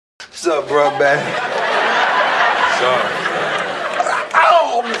What's up, bro, man? Sorry.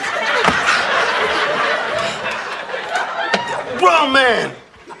 Oh! Bro, man,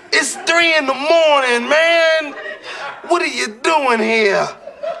 it's 3 in the morning, man. What are you doing here?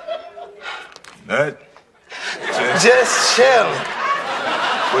 Nothing. Just chilling.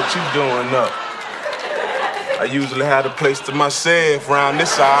 What you doing up? I usually have the place to myself around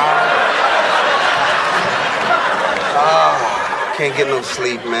this hour. Can't get no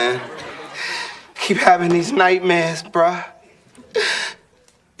sleep, man. Keep having these nightmares, bruh.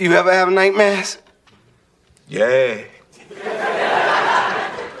 You ever have nightmares? Yeah.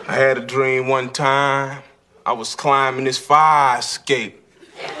 I had a dream one time. I was climbing this fire escape.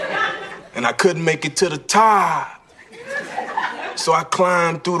 And I couldn't make it to the top. So I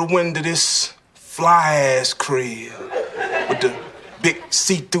climbed through the window of this fly-ass crib with the big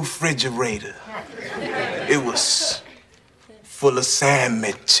see-through refrigerator. It was full of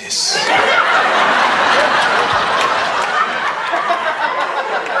sandwiches.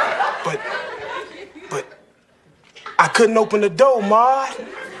 But I couldn't open the door, Ma.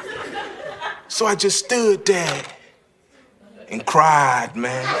 So I just stood there and cried,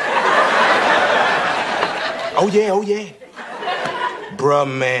 man. Oh yeah. Bruh,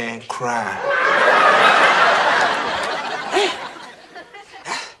 man, cried.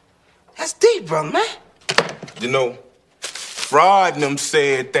 That's deep, bro, man. You know, Fraud and them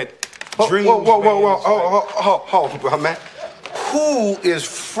said that dreams... Whoa, bro, man. Who is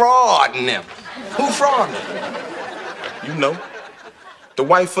frauding them? Who frauding them? You know, the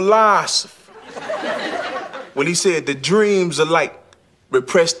white philosopher. Well, he said the dreams are like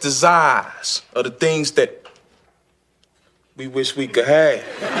repressed desires of the things that we wish we could have.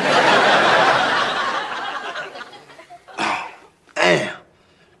 Oh, damn.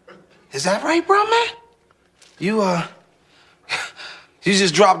 Is that right, bro, man? You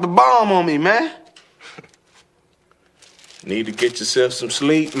just dropped the bomb on me, man. Need to get yourself some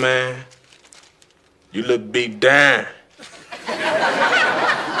sleep, man. You look beat down.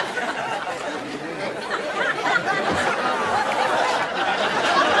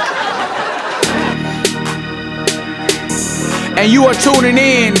 And you are tuning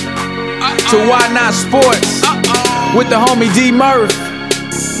in to Why Not Sports with the homie D Murph.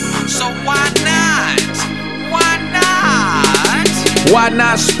 So why not? Why not? Why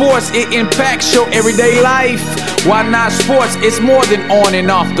Not Sports? It impacts your everyday life. Why Not Sports? It's more than on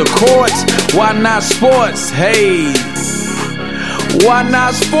and off the courts. Why Not Sports? Hey. Why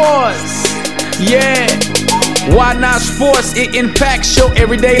Not Sports? Yeah. Why Not Sports? It impacts your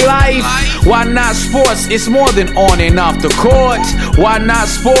everyday life. Why Not Sports? It's more than on and off the court. Why Not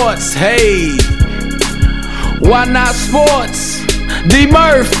Sports? Hey. Why Not Sports? D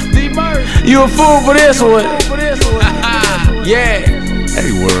Murph, you a fool for this one. Yeah.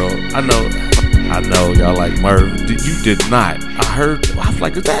 Hey world, I know y'all like Murph. You did not. I was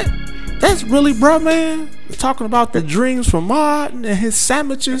like, that's really bruh, man? We're talking about the dreams from Martin and his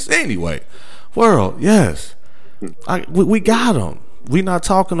sandwiches. Anyway, world, yes. We got him. We not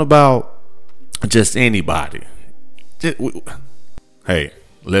talking about just anybody. Hey,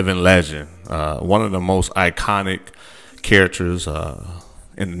 living legend. One of the most iconic characters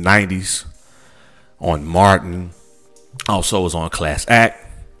in the 90s on Martin. Also was on Class Act,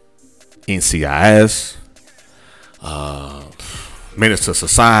 NCIS, Menace to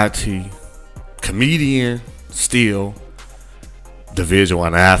Society, comedian, still, Division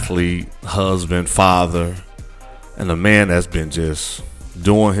I athlete, husband, father, and a man that's been just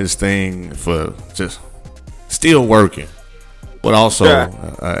doing his thing for just still working. But also,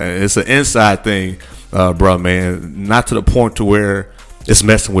 it's an inside thing, bro, man. Not to the point to where it's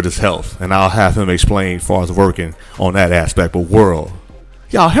messing with his health. And I'll have him explain as far as working on that aspect. But world,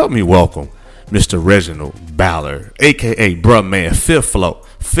 y'all help me welcome Mr. Reginald Ballard, a.k.a. Bruh Man, Fifth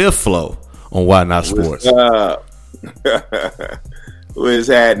Flow on Why Not Sports. What's up? What's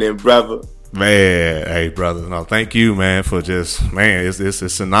happening, brother? Man, hey brother, no, thank you, man, for just, man,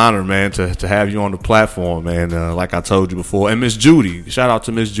 it's an honor, man, to have you on the platform, man. Like I told you before, and Miss Judy, shout out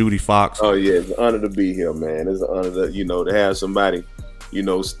to Miss Judy Fox. Oh yeah, it's an honor to be here, man. It's an honor to to have somebody,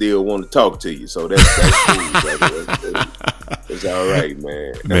 still want to talk to you. So that's cool, brother. It's all right,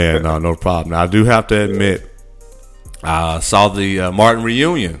 man. Man, no problem. Now I do have to admit, I saw the Martin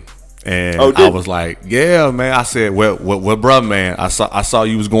reunion. And I was like, yeah, man. I said, well, bruh, man, I saw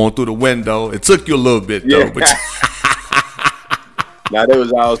you was going through the window. It took you a little bit, though. Yeah. But Now, that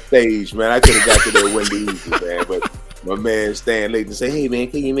was all staged, man. I could have got to that window easy, man. But my man stand late and say, hey,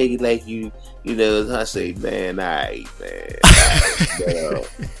 man, can you make it like you know? I say, man, all right, man. All right.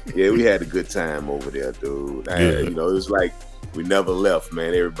 But, yeah, we had a good time over there, dude. It was like we never left,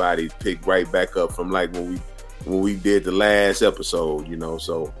 man. Everybody picked right back up from like when we did the last episode, you know.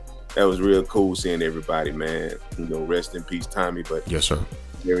 So that was real cool seeing everybody, man. You know, rest in peace, Tommy. But yes, sir.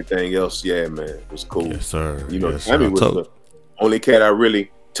 Everything else, yeah, man, it was cool. Yes, sir. You know, yes, Tommy sir. was the only cat I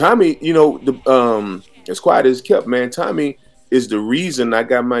really. Tommy, you know, the as quiet as kept, man. Tommy is the reason I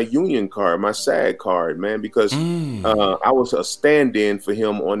got my union card, my SAG card, man, because I was a stand-in for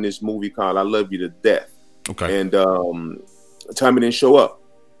him on this movie called I Love You to Death. Okay. And Tommy didn't show up.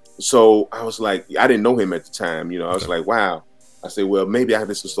 So I was like, I didn't know him at the time. You know, I was like, wow. I said, well, maybe I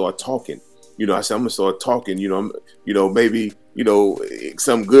just start talking. You know, I said, I'm going to start talking. You know, maybe, you know,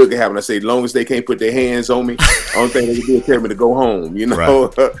 something good can happen. I say, as long as they can't put their hands on me, I don't think they can do is tell me to go home, you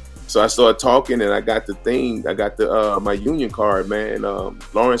know. Right. So I started talking, and I got the thing. I got the my union card, man.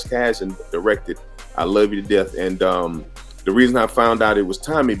 Lawrence Kasdan directed I Love You to Death. And the reason I found out it was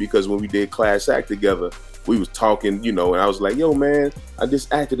Tommy, because when we did Class Act together, we was talking, you know, and I was like, yo, man, I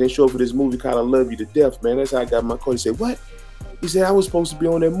just acted and showed for this movie called I Love You to Death, man. That's how I got my card. He said, what? He said, I was supposed to be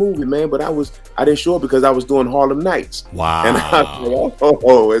on that movie, man, but I didn't show up because I was doing Harlem Nights. Wow. And I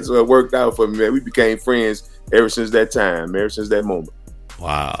was like, it worked out for me, man. We became friends ever since that time, ever since that moment.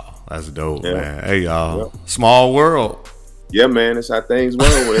 Wow. That's dope, yeah. man. Hey, y'all. Yeah. Small world. Yeah, man. That's how things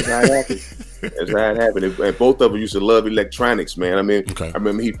roll. That's how it happened. That's how it happened. And both of them used to love electronics, man. I mean, I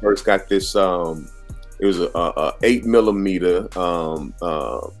remember he first got this, it was a 8mm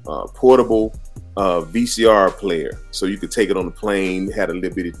portable VCR player, so you could take it on the plane. Had a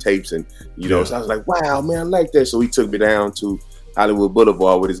little bit of tapes, and you know, so I was like, "Wow, man, I like that." So he took me down to Hollywood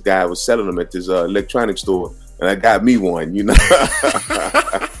Boulevard, where this guy was selling them at this electronics store, and I got me one. You know,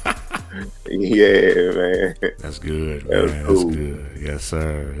 yeah, man. That's good, man. That cool. That's good. Yes,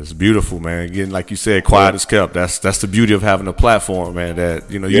 sir. It's beautiful, man. Again, like you said, quiet is kept. That's the beauty of having a platform, man.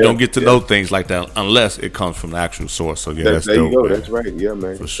 That you know you don't get to know things like that unless it comes from the actual source. So yeah, that's there dope, you go. man. That's right. Yeah,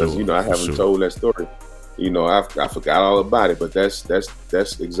 man. For sure. You know, I haven't told that story. You know, I forgot all about it, but that's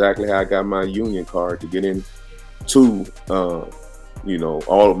exactly how I got my union card to get in to, you know,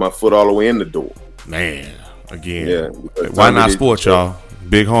 all of my foot all the way in the door. Man, again, yeah. Why Not Sports, y'all?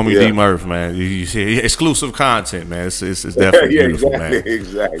 Big homie D Murph, man. You see exclusive content, man. It's definitely beautiful, man.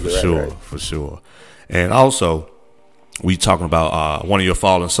 Exactly. For sure, right. For sure. And also, we talking about one of your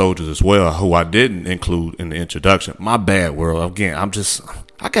fallen soldiers as well, who I didn't include in the introduction. My bad, world. Again,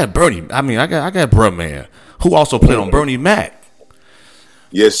 I got Bernie. I mean, I got Bruh Man, who also played on Bernie Mac.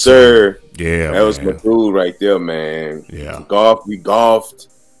 Yes, sir. Yeah, that was my dude right there, man. Yeah, we golfed.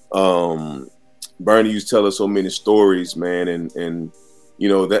 Bernie used to tell us so many stories, man, and you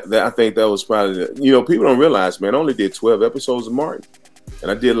know that I think that was probably you know, people don't realize, man, I only did 12 episodes of Martin,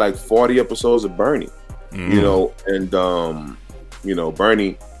 and I did like 40 episodes of Bernie. You know, and you know,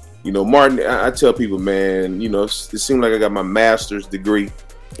 Bernie, you know, Martin. I tell people, man, you know, it seemed like I got my master's degree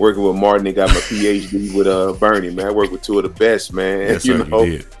working with Martin and got my PhD with Bernie, man. I work with two of the best, man. Yes, you sir, know,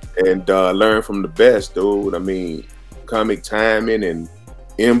 you did. And learn from the best, dude. I mean, comic timing and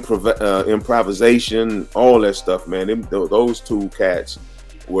improvisation, all that stuff, man. Those two cats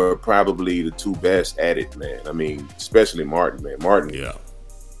were probably the two best at it, man. I mean, especially Martin, man. Martin, yeah,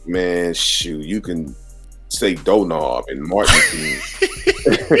 man. Shoot, you can say doorknob, and Martin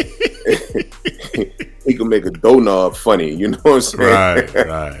he can make a doorknob funny. You know what I'm saying?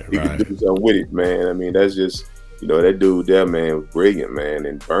 Right. He can do something with it, man. I mean, that's just, you know, that dude there, man, was brilliant, man.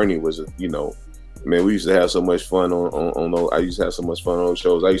 And Bernie was, you know, man, we used to have so much fun on those. I used to have so much fun on those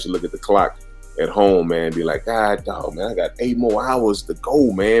shows. I used to look at the clock at home, man, and be like, God, dog, man, I got 8 more hours to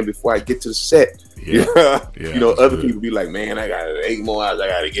go, man, before I get to the set. Yeah. You know, other people be like, man, I got 8 more hours. I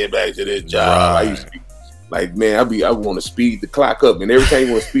got to get back to this job. Right. I used to be like, man, I want to speed the clock up, and every time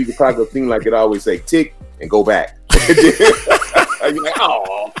you want to speed the clock up, thing like it always say tick and go back. I'd be like,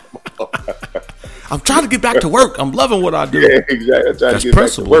 oh. I'm trying to get back to work. I'm loving what I do. Yeah, exactly. I'm trying to get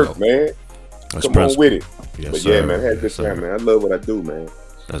back to work, man. That's Come on with it. Yes, but sir. yeah, man, I had a good time, man. I love what I do, man.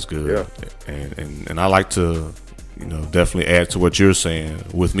 That's good. Yeah. And I like to, you know, definitely add to what you're saying.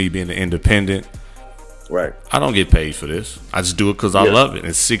 With me being an independent, right? I don't get paid for this. I just do it because I love it.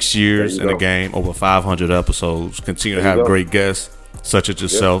 It's 6 years in the game, over 500 episodes. Continue to have great guests such as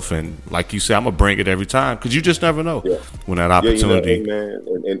yourself, and like you say, I'm gonna bring it every time because you just never know when that opportunity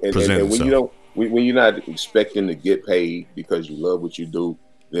presents itself. When you're not expecting to get paid because you love what you do,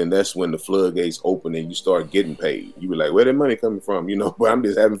 then that's when the floodgates open and you start getting paid. You be like, where that money coming from? You know, but I'm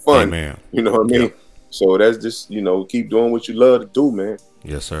just having fun. Amen. You know what I mean? Yep. So that's just, you know, keep doing what you love to do, man.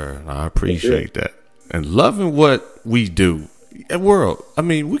 Yes, sir. I appreciate that. And loving what we do. World, I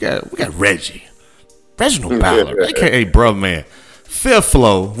mean, we got Reginald Bowler, aka Bruh Man. Fifth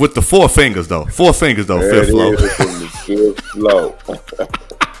flow with the 4 fingers though. 4 fingers though. There Fifth flow. it is in the fifth flow.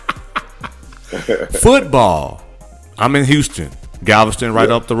 Football. I'm in Houston, Galveston, right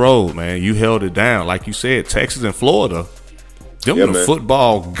up the road, man. You held it down, like you said. Texas and Florida, them Yeah, the man.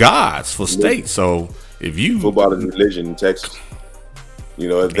 football gods for state. So if you Football is religion in Texas. You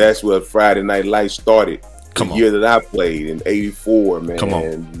know, that's where Friday Night Lights started. Come the on. year that I played in '84, man. Come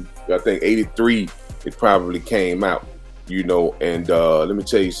on. I think '83 it probably came out. You know, and let me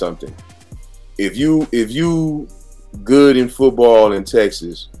tell you something. If you good in football in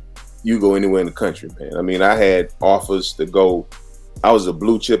Texas, you go anywhere in the country, man. I mean, I had offers to go. I was a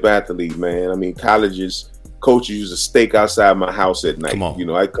blue chip athlete, man. I mean, colleges, coaches used to stake outside my house at night. Come on. You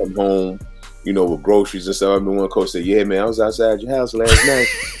know, I come home, you know, with groceries and stuff. I remember one coach said, "Yeah, man, I was outside your house last night.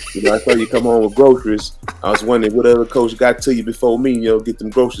 You know, I saw you come home with groceries. I was wondering what other coach got to you before me, you know, get them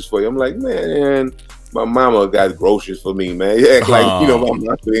groceries for you." I'm like, man, my mama got groceries for me, man. Yeah, like, you know, my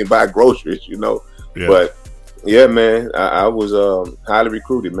mama didn't buy groceries, you know. Yeah. But yeah, man, I was highly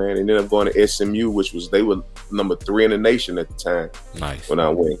recruited, man, and ended up going to SMU, which was they were number 3 in the nation at the time nice. when I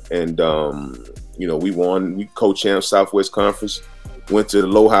went, and you know, we won, we co-champ Southwest Conference, went to the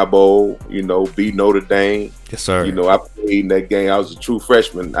Aloha Bowl, you know, beat Notre Dame. Yes, sir. You know, I played in that game. I was a true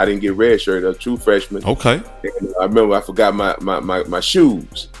freshman. I didn't get redshirt. I was a true freshman. Okay. And I remember I forgot my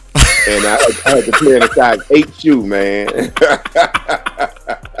shoes, and I had to play in a size 8 shoe, man.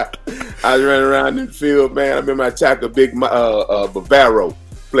 I was running around in the field, man. I remember I tackled big Bavaro,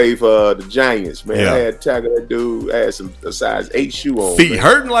 played for the Giants, man. Yeah. I had tackled that dude. I had a size 8 shoe on. Feet man.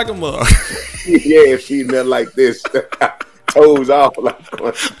 hurting like a mug. Yeah, feet nothing like this. Toes off like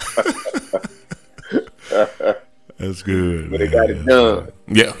That's good. but they man. got it done.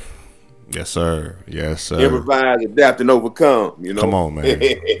 Yeah. Yes, sir. Yes, sir. Improvise, adapt, and overcome. You know. Come on, man.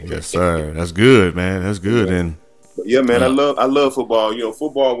 Yes, sir. That's good, man. That's good. And But yeah, man, I love football. You know,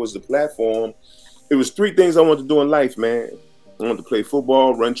 football was the platform. It was 3 things I wanted to do in life, man. I wanted to play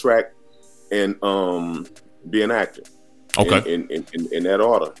football, run track, and be an actor. okay. In that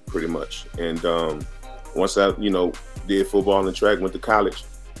order, pretty much. And once I, you know, did football and track, went to college,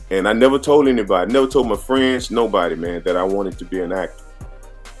 and I never told anybody, never told my friends, nobody, man, that I wanted to be an actor.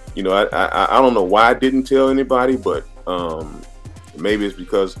 You know, I don't know why I didn't tell anybody, but maybe it's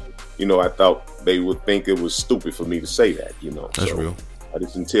because, you know, I thought they would think it was stupid for me to say that, you know. That's So real. I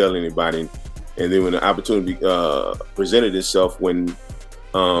just didn't tell anybody. And then when the opportunity presented itself, when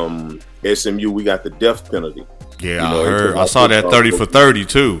SMU, we got the death penalty. Yeah, You know, I heard. until I saw that 30 for 30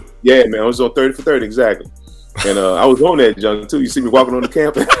 too. Yeah, man, I was on 30 for 30, exactly. And I was on that junk too. You see me walking on the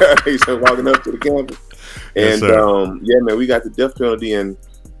campus. He said walking up to the campus. Yes, And sir. yeah, man, we got the death penalty, and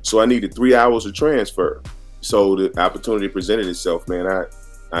so I needed 3 hours of transfer. So the opportunity presented itself, man.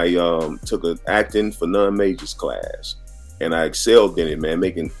 I took an acting for non-majors class, and I excelled in it, man,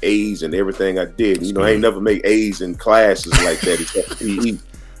 making A's in everything I did. You know, I ain't never make A's in classes like that except for PE.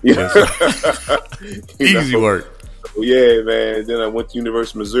 You know? Easy work. Yeah, man. Then I went to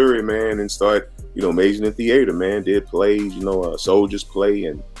University of Missouri, man, and started, you know, majoring in theater, man. Did plays, you know, Soldiers Play,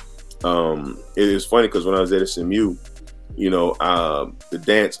 and it is funny because when I was at SMU, you know, the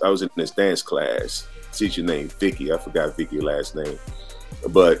dance, I was in this dance class. Teacher named Vicky, I forgot Vicky's last name,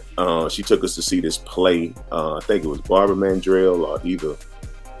 but she took us to see this play. I think it was Barbara Mandrell or either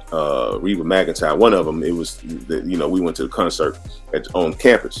Reba McEntire. One of them. It was, you know, we went to the concert on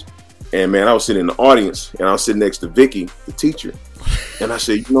campus. And man, I was sitting in the audience, and I was sitting next to Vicky, the teacher. And I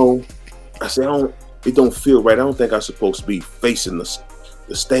said, you know, it don't feel right. I don't think I'm supposed to be facing the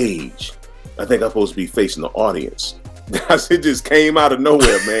stage. I think I'm supposed to be facing the audience. It just came out of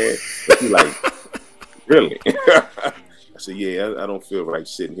nowhere, man. She's like, really? I said, yeah, I don't feel right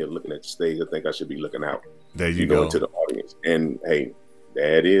sitting here looking at the stage. I think I should be looking out. There you go. Into the audience. And hey,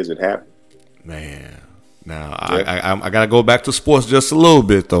 there it is. It happened. Man. Now I gotta go back to sports just a little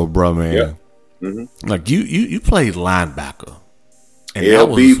bit though, bro, man. Yeah. Mm-hmm. Like you played linebacker, and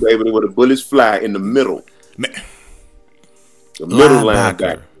LB, baby, where the bullets fly in the middle. Man, the middle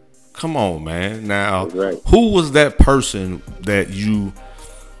linebacker. Come on, man. Now, Right. Who was that person that you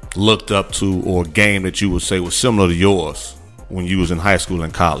looked up to, or a game that you would say was similar to yours when you was in high school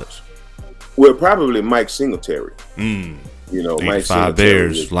and college? Well, probably Mike Singletary. You know, Mike 85 Singletary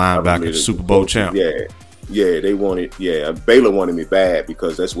Bears was linebacker, probably the Super Bowl champ. Yeah, they wanted. Yeah, Baylor wanted me bad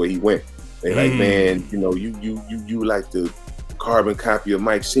because that's where he went. They like, man, you know, you like the carbon copy of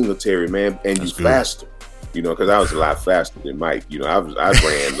Mike Singletary, man, and That's you good. faster. You know, because I was a lot faster than Mike. You know, I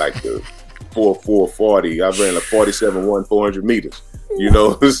ran like the 4.40. I ran like 47.1 400 meters. You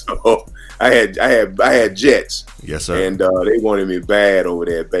know, so I had Jets. Yes, sir. And they wanted me bad over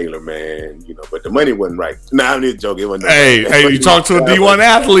there at Baylor, man. You know, but the money wasn't right. Nah, I'm just joking. It wasn't Hey, you talk to a D1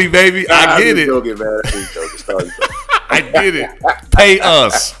 athlete, baby. I get it. Joking, man. I'm just joking. Sorry. I get it. Pay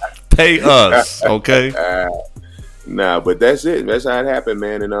us. Okay. Nah, but that's it. That's how it happened,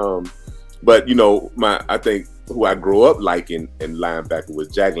 man. And but you know, I think who I grew up liking in linebacker was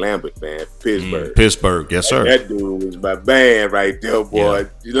Jack Lambert, man, Pittsburgh. Pittsburgh, yes, sir. That dude was my man right there, boy.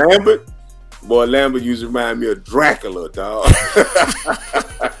 Yeah. Lambert used to remind me of Dracula, dog.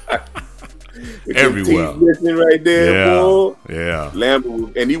 Everywhere. Right there, boy. Yeah.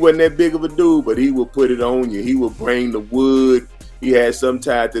 Lambert, and he wasn't that big of a dude, but he would put it on you. He would bring the wood. He had some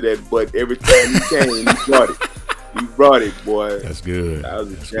tied to that butt. Every time he came, he brought it. He brought it, boy. That's good. I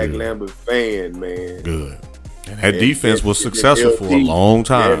was a Jack Lambert fan, man. Good. And that defense was successful for a long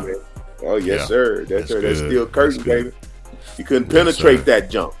time. Yeah, oh, yes, sir. That's still curtain, baby. You couldn't penetrate that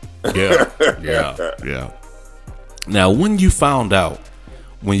jump. Yeah. Now, when you found out,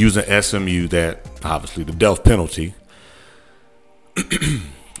 when you was at SMU, that obviously the death penalty,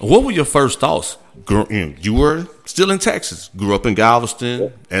 what were your first thoughts? You were still in Texas, grew up in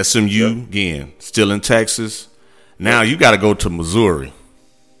Galveston, SMU, again, still in Texas. Now you got to go to Missouri.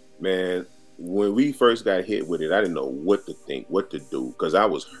 Man, when we first got hit with it, I didn't know what to think, what to do, because I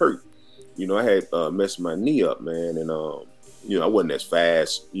was hurt. You know, I had messed my knee up, man, and you know, I wasn't as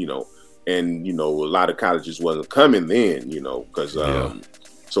fast, you know, and you know, a lot of colleges wasn't coming then, you know, because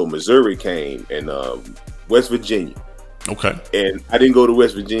so Missouri came and West Virginia. Okay. And I didn't go to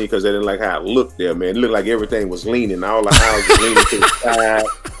West Virginia because I didn't like how it looked there, man. It looked like everything was leaning. All the houses was leaning to the side,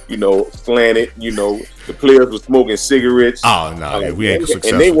 you know, slanted, you know. The players were smoking cigarettes. Oh, no, we ain't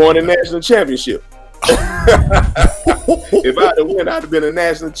successful. And they won a national championship. If I'd have won, I'd have been a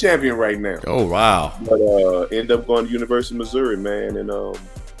national champion right now. Oh, wow. But ended up going to University of Missouri, man. And,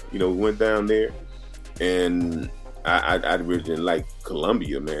 you know, we went down there. And I really didn't like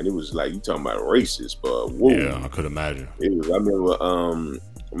Columbia, man. It was like, you talking about racist, but whoa. Yeah, I could imagine. It was. I remember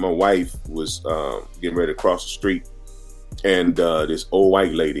my wife was getting ready to cross the street, and this old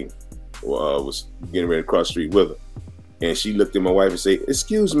white lady was getting ready to cross the street with her, and she looked at my wife and said,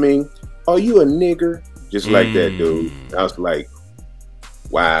 "Excuse me, are you a nigger?" Just like that, dude. I was like,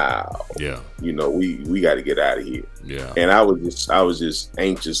 wow. Yeah. You know, we got to get out of here. Yeah. And I was just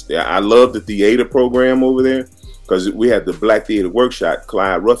anxious. I loved the theater program over there, because we had the Black Theater Workshop.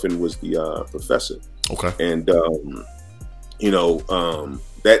 Clyde Ruffin was the professor. Okay. And, you know,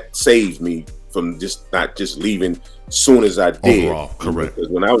 that saved me from not just leaving as soon as I did. Overall, correct. Because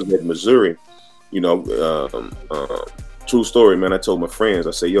when I was at Missouri, you know, true story, man, I told my friends,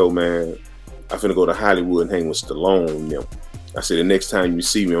 I said, yo, man, I'm finna go to Hollywood and hang with Stallone. You know? I said, the next time you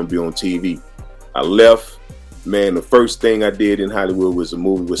see me, I'm gonna be on TV. I left, man, the first thing I did in Hollywood was a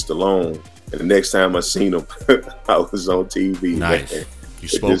movie with Stallone. And the next time I seen him, I was on TV. Nice. Man. You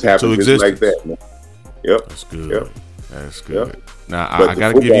spoke to existence. Just like that, man. Yep. That's good. Yep. That's good. Yep. Now, I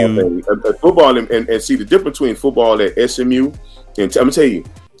got to give you... football and see the difference between football at SMU. And I'm going to tell you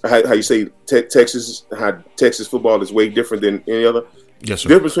how you say Texas, how Texas football is way different than any other. Yes, sir.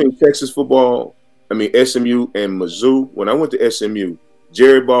 The difference between Texas football, SMU and Mizzou. When I went to SMU,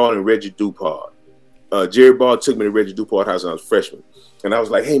 Jerry Ball and Reggie Dupart. Jerry Ball took me to Reggie Dupart house when I was a freshman. And I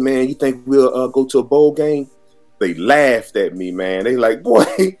was like, hey, man, you think we'll go to a bowl game? They laughed at me, man. They like, boy,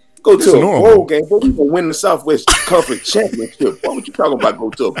 go to a bowl game. Boy, we going to win the Southwest Conference Championship. What you talking about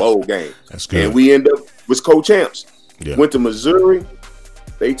go to a bowl game? That's good. And we end up with co-champs. Yeah. Went to Missouri.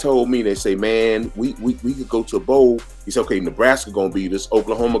 They told me, they say, man, we could go to a bowl. He said, okay, Nebraska going to beat us.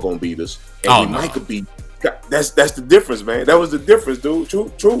 Oklahoma going to beat us. And we might could beat. That's the difference, man. That was the difference, dude.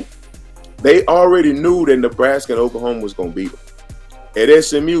 True. They already knew that Nebraska and Oklahoma was going to beat them. At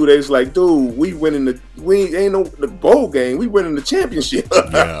SMU, they was like, dude, we ain't no the bowl game. We winning the championship.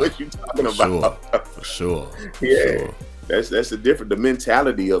 Yeah, what you talking about? For sure. Yeah. That's the difference. The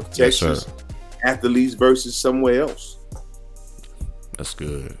mentality of Texas athletes versus somewhere else. That's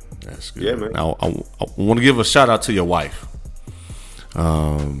good. Yeah, man. Now, I want to give a shout out to your wife.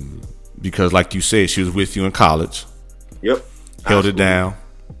 Because like you said, she was with you in college. Yep. Held it down.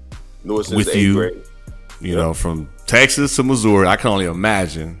 With you. Grade. You know, from Texas to Missouri, I can only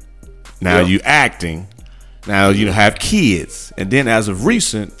imagine. Now you acting. Now you have kids, and then as of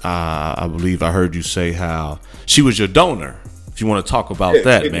recent, I believe I heard you say how she was your donor. If you want to talk about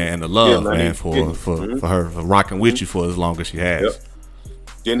that, man, and the love, man, for her for rocking with you for as long as she has. Yep.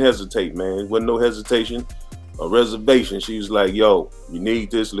 Didn't hesitate, man. It wasn't no hesitation or reservation. She was like, "Yo, you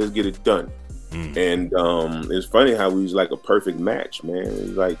need this. Let's get it done." And it's funny how we was like a perfect match, man.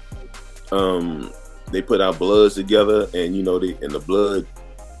 It's like, they put our bloods together, and you know, and the blood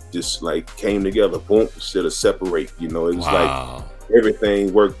just like came together, boom, instead of separate. You know, it was like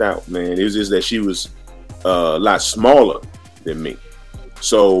everything worked out, man. It was just that she was a lot smaller than me.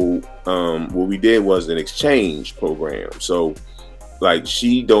 So what we did was an exchange program. So like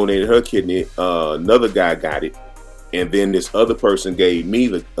she donated her kidney, another guy got it, and then this other person gave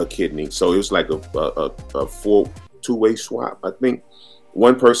me a kidney. So it was like a two-way swap. I think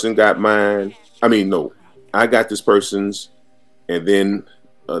one person got mine. I mean, no, I got this person's, and then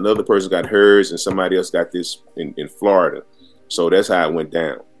another person got hers, and somebody else got this in Florida. So that's how it went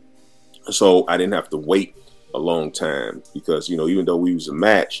down. So I didn't have to wait a long time because, you know, even though we was a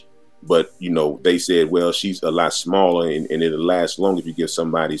match, but, you know, they said, well, she's a lot smaller and it'll last long if you give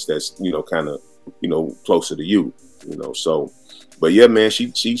somebody that's, you know, kind of, you know, closer to you, you know. So, but yeah, man,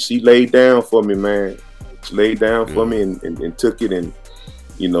 she laid down for me, man. She laid down for me and took it, and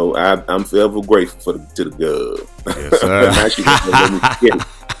you know, I'm forever grateful to the girl. Yes, sir. Now she won't let me forget it.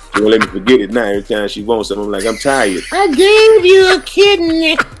 She won't let me forget it now. Every time she wants something, I'm like, I'm tired. I gave you a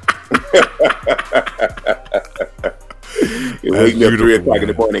kidney. You wake me up 3 o'clock in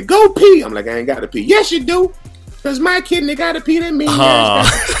the morning, go pee. I'm like, I ain't got to pee. Yes, you do, because my kidney got to pee. That means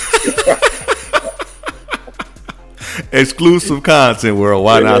exclusive content. World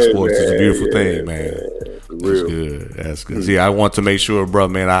Why Not Sports is a beautiful thing, man. Real. That's good. See, I want to make sure, bro,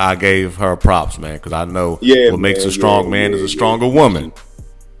 man, I gave her props, man, because I know what makes a strong man is a stronger woman.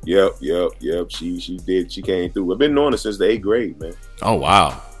 Yep. She did. She came through. I've been knowing her since the 8th grade, man. Oh,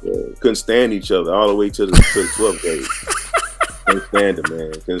 wow. Yeah, couldn't stand each other all the way to the 12th grade. Couldn't stand her,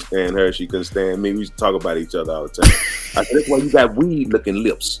 man. Couldn't stand her. She couldn't stand me. We used to talk about each other all the time. I said, that's why you got weed-looking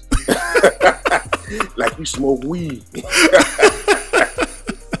lips. Like you smoke weed.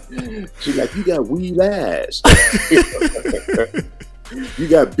 She's like, you got weed ass. You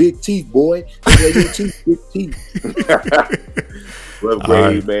got big teeth, boy. Your teeth, big teeth. 12th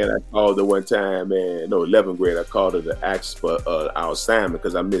grade, man, I called her one time, man. No, 11th grade, I called her to ask for our assignment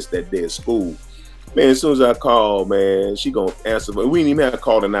because I missed that day of school. Man, as soon as I called, man, she gonna answer. But we didn't even have to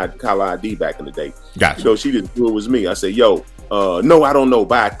call the caller ID back in the day. Gotcha. So she just knew it was me. I said, yo, no, I don't know.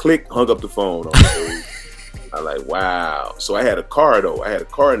 Bye. Click, hung up the phone. I'm like, wow. So I had a car, though. I had a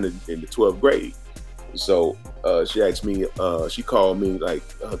car in the 12th grade. So she asked me, she called me like,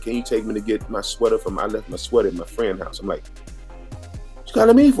 can you take me to get my sweater I left my sweater at my friend's house. I'm like, what you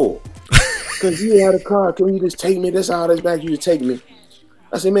calling me for? Because you had a car. Can you just take me? That's all that's back. You just take me.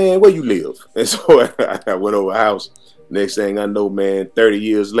 I said, man, where you live? And so I went over a house. Next thing I know, man, 30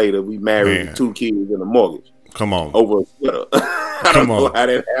 years later, we married with 2 kids and a mortgage. Come on. Over a sweater. I don't know how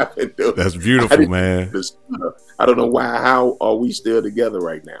that happened, dude. That's beautiful, man. I don't know how are we still together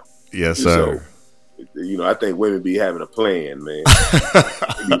right now. Yes, sir. So, you know, I think women be having a plan, man.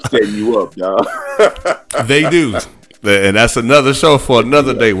 They be setting you up, dog. They do. And that's another show for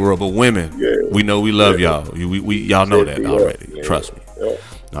another day, world. But women, we know we love y'all. Y'all know that already. Trust me. Yeah.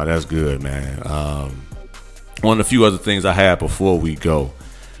 No, that's good, man. One of the few other things I had before we go.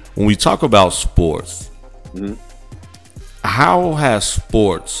 When we talk about sports, how has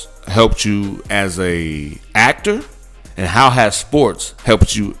sports helped you as a actor, and how has sports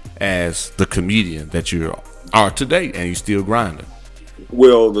helped you as the comedian that you are today, and you still grinding?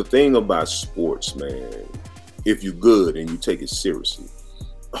 Well, the thing about sports, man, if you're good and you take it seriously,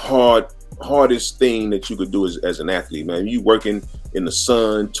 hardest thing that you could do as an athlete, man. You working in the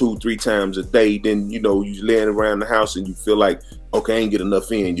sun 2-3 times a day, then you know you laying around the house and you feel like, okay, I ain't get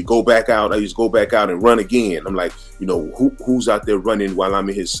enough in. You go back out. I just go back out and run again. I'm like, you know, who's out there running while I'm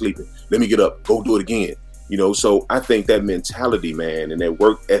in here sleeping? Let me get up, go do it again. You know, so I think that mentality, man, and that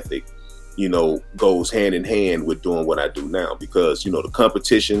work ethic, you know, goes hand in hand with doing what I do now, because, you know, the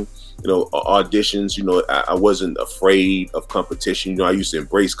competition, you know, auditions, you know, I wasn't afraid of competition. You know, I used to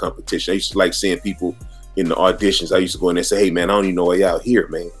embrace competition. I used to like seeing people in the auditions. I used to go in there and say, hey, man, I don't even know why y'all here,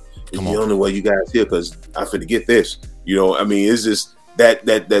 man. You don't know why you guys here, because I finna get this. You know, I mean, it's just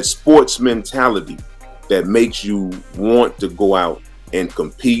that sports mentality that makes you want to go out and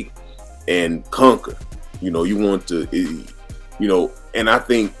compete and conquer. You know, you want to, you know, and I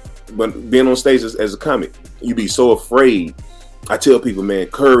think when being on stage as a comic, you be so afraid. I tell people, man,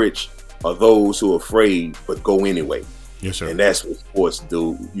 courage are those who are afraid but go anyway. Yes, sir. And that's what sports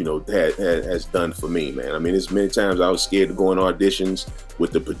do, you know, has done for me, man. I mean, it's many times I was scared to go in auditions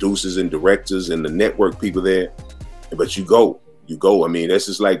with the producers and directors and the network people there. But you go. I mean, that's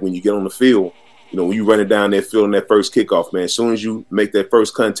just like when you get on the field, you know, when you running down that field on that first kickoff, man, as soon as you make that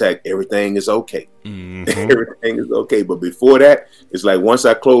first contact, everything is okay. Mm-hmm. Everything is okay. But before that, it's like once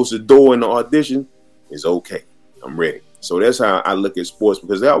I close the door in the audition, it's okay. I'm ready. So that's how I look at sports,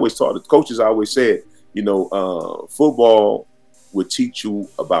 because they always taught, the coaches always said, football would teach you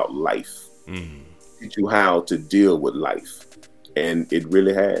about life, teach you how to deal with life. And it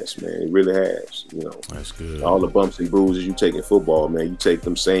really has, man. It really has, That's good. All the bumps and bruises you take in football, man, you take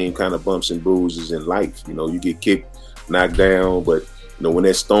them same kind of bumps and bruises in life. You get kicked, knocked down, but when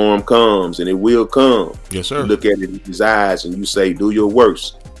that storm comes, and it will come, yes, sir. You look at it in his eyes and you say, do your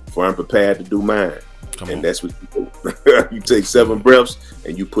worst, for I'm prepared to do mine. That's what you do. You take 7 breaths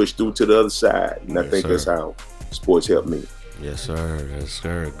and you push through to the other side. And I think that's how sports help me. Yes, sir. Yes,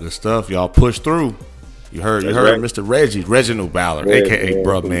 sir. Good stuff. Y'all push through. You heard right. Mr. Reginald Ballard, a.k.a.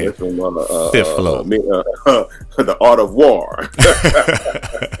 Bruh Man. Fifth Flow. The Art of War.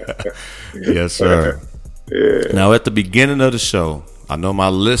 Yes, sir. Yeah. Now, at the beginning of the show, I know my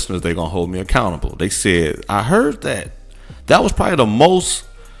listeners, they're going to hold me accountable. They said, I heard that. That was probably the most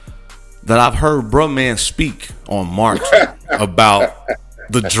that I've heard Bruh Man speak on March about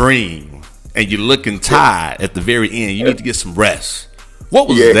the dream. And you're looking tired at the very end. You need to get some rest. What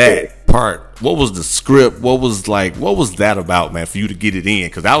was that part? What was the script? What was that about, man, for you to get it in?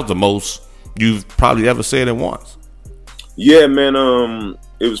 Because that was the most you've probably ever said it once. Yeah, man.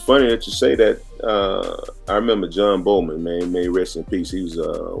 It was funny that you say that. I remember John Bowman, man, may rest in peace. He was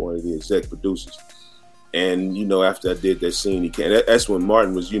one of the exec producers. And, after I did that scene, he came. That's when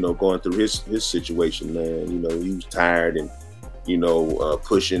Martin was, going through his situation, man. He was tired and,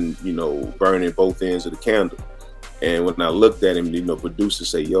 pushing, burning both ends of the candle. And when I looked at him, producers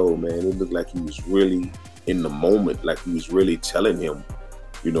say, yo, man, it looked like he was really in the moment, like he was really telling him,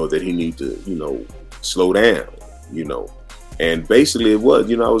 that he need to, slow down, And basically it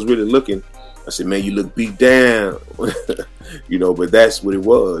was, I was really looking. I said, man, you look beat down, but that's what it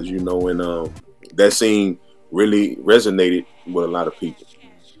was, and that scene really resonated with a lot of people,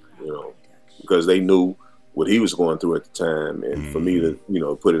 because they knew what he was going through at the time. And for me to,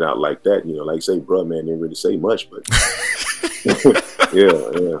 put it out like that, like you say, Bruh Man didn't really say much, but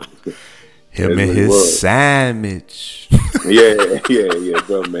yeah. Him and his sandwich. Yeah.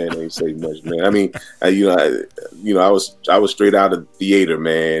 Bruh Man ain't say much, man. I mean, I was straight out of theater,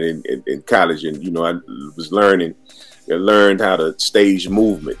 man, in college, and I was learning. I learned how to stage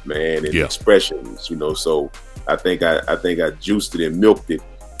movement, man, and expressions. So I think I juiced it and milked it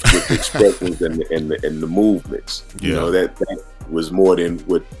with the expressions and the movements. That was more than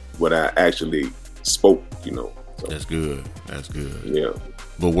what I actually spoke. So. That's good. Yeah.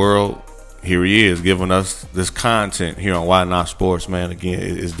 The world. Here he is giving us this content here on Why Not Sports, man. Again,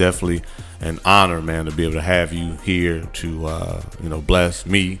 it's definitely an honor, man, to be able to have you here to, bless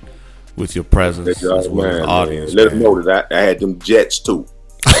me with your presence as well as the audience. Let them know that I had them jets too,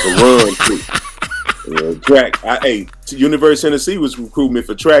 the run too. Track. University of Tennessee was recruiting me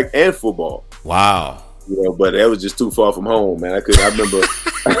for track and football. Wow. But that was just too far from home, man. I remember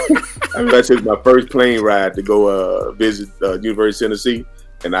I took my first plane ride to go visit University of Tennessee.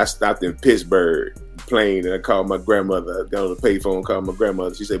 And I stopped in Pittsburgh plane, and I called my grandmother. I got on the payphone, called my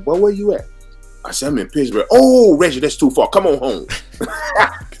grandmother. She said, boy, where you at? I said, I'm in Pittsburgh. Oh, Reggie, that's too far. Come on home.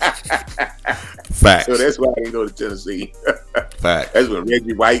 Facts. So that's why I didn't go to Tennessee. Facts. That's when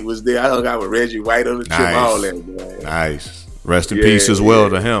Reggie White was there. I hung out with Reggie White on the trip, all that, man. Nice. Rest in peace as well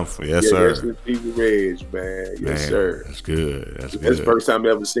to him. Yes, sir. Rest in peace to Reg, man. Yes, sir. That's good. That's the first time I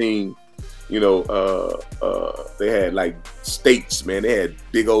ever seen, they had like steaks, man. They had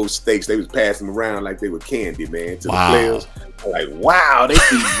big old steaks. They was passing them around like they were candy, man, to the players. I'm like, wow, they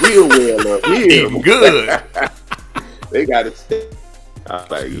eat real well up here. Eating good. They got a steak. I was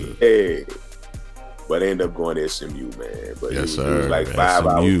like, hey. But I ended up going to SMU, man. But it was like 5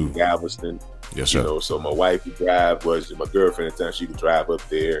 hours from Galveston. Yes, sir. So my wife could drive, my girlfriend at the time, she could drive up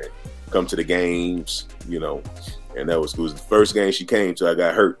there and come to the games, and that was the first game she came to. I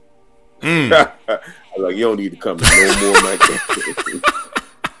got hurt. I was like, you don't need to come to no more, Mike.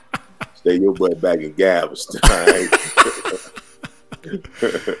 Stay your butt back in Galveston. Right?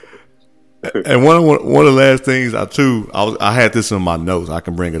 And one of the last things I had this in my notes. I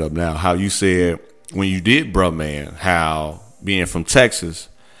can bring it up now. How you said when you did Bruh Man, how being from Texas,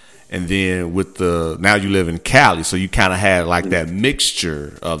 and then now you live in Cali, so you kind of had like that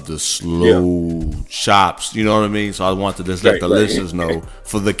mixture of the slow chops, you know what I mean? So I want to just let the listeners know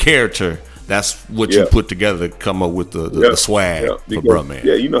for the character, that's what you put together to come up with the swag for Bruh Man.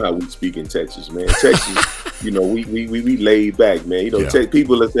 Yeah, you know how we speak in Texas, man. Texas, we laid back, man.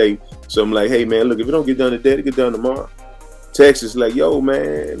 People that say something like, hey, man, look, if it don't get done today, it'll get done tomorrow. Texas like, yo,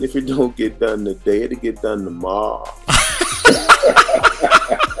 man, if it don't get done today, it'll get done tomorrow.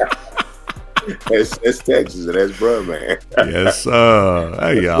 That's Texas, and that's Bruh Man. Yes, sir.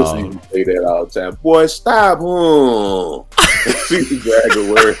 Hey, y'all. Say that all the time. Boy, stop, See the drag of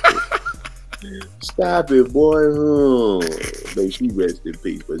word. Stop it, boy. May she rest in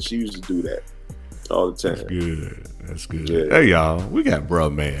peace. But she used to do that all the time. Good. That's good. Yeah. Hey, y'all, we got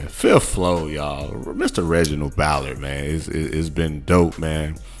bruh, man. Fifth Flow, y'all. Mr. Reginald Ballard, man. It's been dope,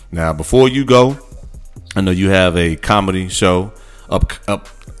 man. Now, before you go, I know you have a comedy show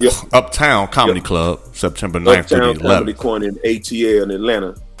Uptown Comedy Club, September 9th through the 11th. Comedy Corner in ATL in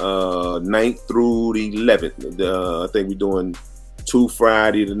Atlanta, 9th through the 11th. I think we're doing 2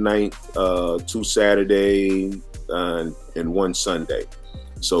 Friday the 9th, 2 Saturday, and 1 Sunday.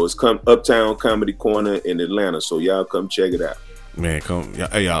 So it's Uptown Comedy Corner in Atlanta. So y'all come check it out. Man, come,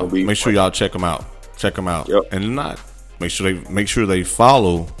 hey y'all, make sure y'all check them out. Check them out, and make sure they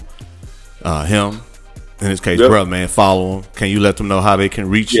follow him. In this case, bruh, man, follow him. Can you let them know how they can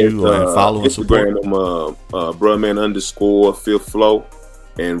reach you and follow and support? Instagram, bruhman_ Fifth Flow,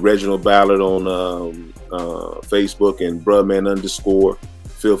 and Reginald Ballard on Facebook, and bruhman_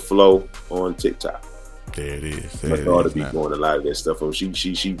 Fifth Flow on TikTok. There it is. My daughter be doing a lot of that stuff.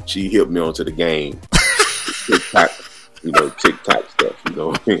 She helped me onto the game. TikTok, TikTok stuff.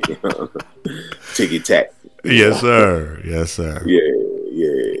 Ticky tack. Yes, sir. Yes, sir. Yeah.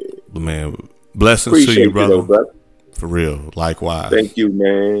 Man, blessings Appreciate to you, brother. Though, brother. For real. Likewise. Thank you,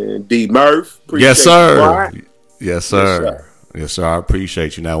 man. D Murph. Yes, sir. Yes, sir. Yes, sir. I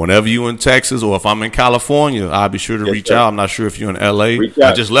appreciate you. Now, whenever you in Texas or if I'm in California, I'll be sure to reach out. I'm not sure if you're in LA.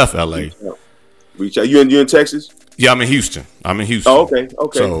 I just left LA. Reach out. You in Texas? Yeah, I'm in Houston. Oh, okay.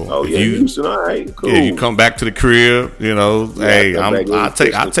 So Houston. All right, cool. Yeah, you come back to the crib. I'll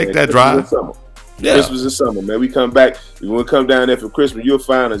take that drive. Yeah. Christmas and summer, man. We come back. When we come down there for Christmas, you'll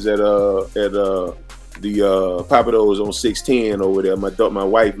find us at the Papados on 610 over there. My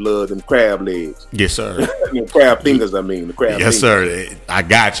wife loves them crab legs. Yes, sir. Crab fingers. The crab. Yes, fingers. Sir. I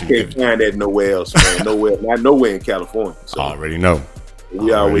got you. Can't find that nowhere else, man. Not nowhere in California. So. I already know.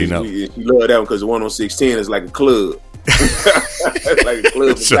 We always know. She love that one because the one on 610 is like a club. It's like a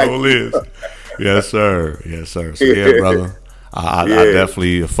club. So is. Yes, sir. So yeah, brother. I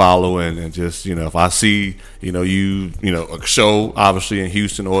definitely follow and just if I see a show obviously in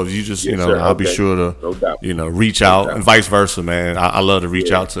Houston or if you just I'll be sure to reach out and vice versa, man. I love to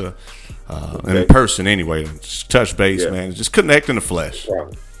reach out to in person anyway, just touch base, man, just connect in the flesh.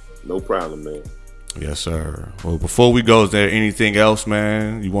 No problem, man. Yes, sir. Well, before we go, is there anything else,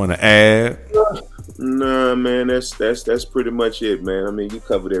 man, you want to add? Nah, man, that's pretty much it, man. I mean, you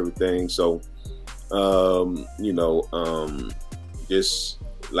covered everything, so. Just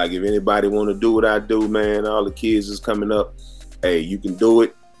like if anybody want to do what I do, man, all the kids is coming up. Hey, you can do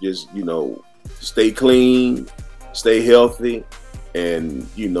it. Just, stay clean, stay healthy, and,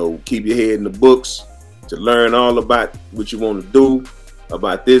 keep your head in the books to learn all about what you want to do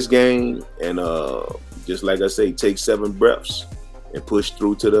about this game. And just like I say, take 7 breaths and push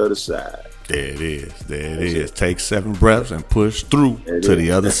through to the other side. There it is. Take 7 breaths and push through to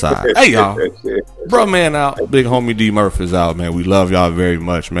the other side. Hey, y'all. Bro, man, out. Big homie D Murph is out, man. We love y'all very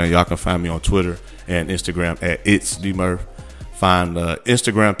much, man. Y'all can find me on Twitter and Instagram at It's D Murph. Find the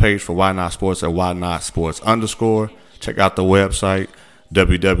Instagram page for Why Not Sports at Why Not Sports _. Check out the website,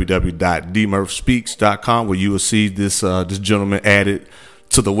 www.dmurphspeaks.com, where you will see this gentleman added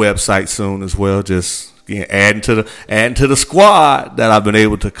to the website soon as well. Just adding to the squad that I've been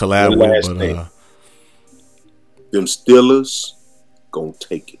able to collab with. But, them Steelers gonna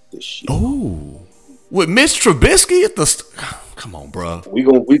take it this year. Ooh, with Mitch Trubisky at the come on, bro. We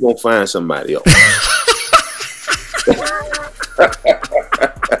gonna find somebody else.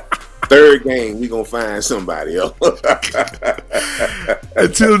 Third game, we gonna find somebody else.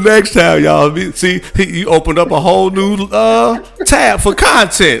 Until next time, y'all. See, you opened up a whole new tab for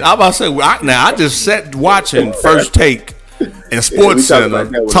content. I'm about to say, I just sat watching First Take and Sports Center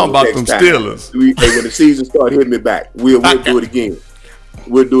talking about them Steelers. When the season starts, hit me back. We'll do it again.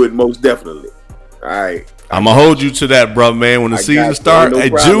 We'll do it most definitely. All right. I'm gonna hold you to that, bro, man. When the season starts, hey,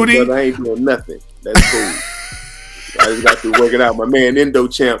 Judy, brother, I ain't doing nothing. That's cool. I just got to work it out. My man, Endo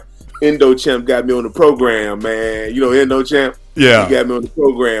Champ got me on the program, man. You know Endo Champ? Yeah. He got me on the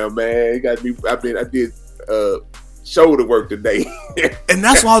program, man. He got me. I did shoulder work today. And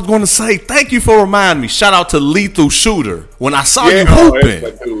that's what I was going to say. Thank you for reminding me. Shout out to Lethal Shooter. When I saw you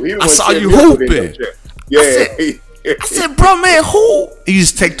hooping, I saw you hooping. Yeah. I said, bro, man, who? He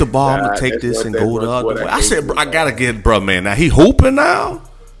just take the ball, I'm going to take this and go the other way. I said, bro, I got to get bro, man. Now he hooping now?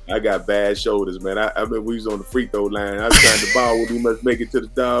 I got bad shoulders, man. I mean, we was on the free throw line. I was trying to ball when we must make it to the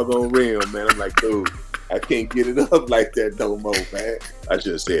doggone rim, man. I'm like, dude, I can't get it up like that no more, man. I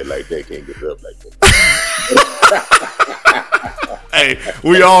should have said it like that. Can't get it up like that. Hey,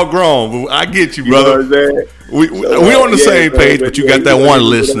 we all grown, but I get you, You know brother. what I'm saying? We on the same page, so, but you yeah, got that know, one you know,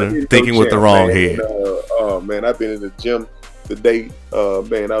 listener thinking with the wrong man. head. Oh man, I've been in the gym today.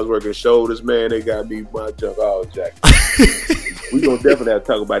 Man, I was working shoulders. Man, they got me my junk all jacked. We gonna definitely have to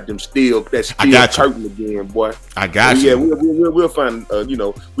talk about them steel curtain again, boy. I got Yeah, you. we'll find. We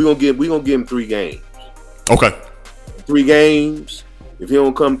gonna give him 3 games. Okay. 3 games. If he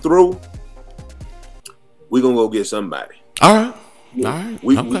don't come through, we gonna go get somebody. All right. All right.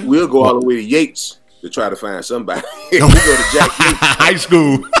 Okay. We'll go all the way to Yates to try to find somebody. We go to Jack Yates High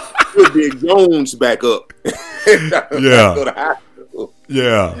school. Put Big Jones back up. Yeah. Go to high school.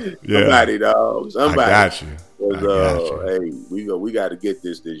 Yeah. Somebody, dog. Somebody. I got you. Hey, we got to get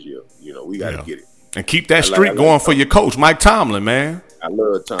this year. You know, we got to get it. And keep that streak going for your coach, Mike Tomlin, man. I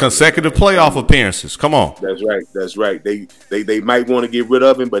love Tomlin. Consecutive playoff appearances. Come on. That's right. They might want to get rid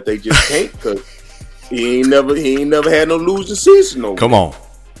of him, but they just can't because he ain't never had no losing season. Come on.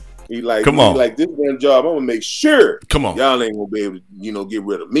 He like this one job. I'm gonna make sure. Come on. Y'all ain't gonna be able to, get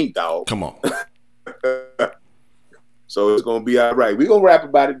rid of me, dog. Come on. So it's gonna be all right. We gonna rap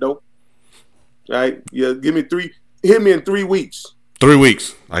about it though. Right? Yeah, give me 3. Hit me in 3 weeks. 3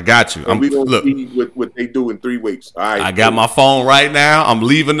 weeks. I got you. We gonna see what they do in 3 weeks. All right. I got my phone right now. I'm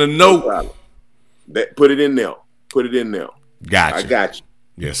leaving a note. Put it in there. Got you. I got you.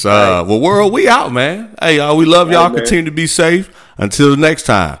 Yes, well, world, we out, man. Hey, y'all, we love y'all. Continue to be safe. Until next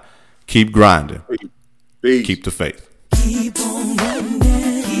time, keep grinding. Peace. Keep the faith. Keep on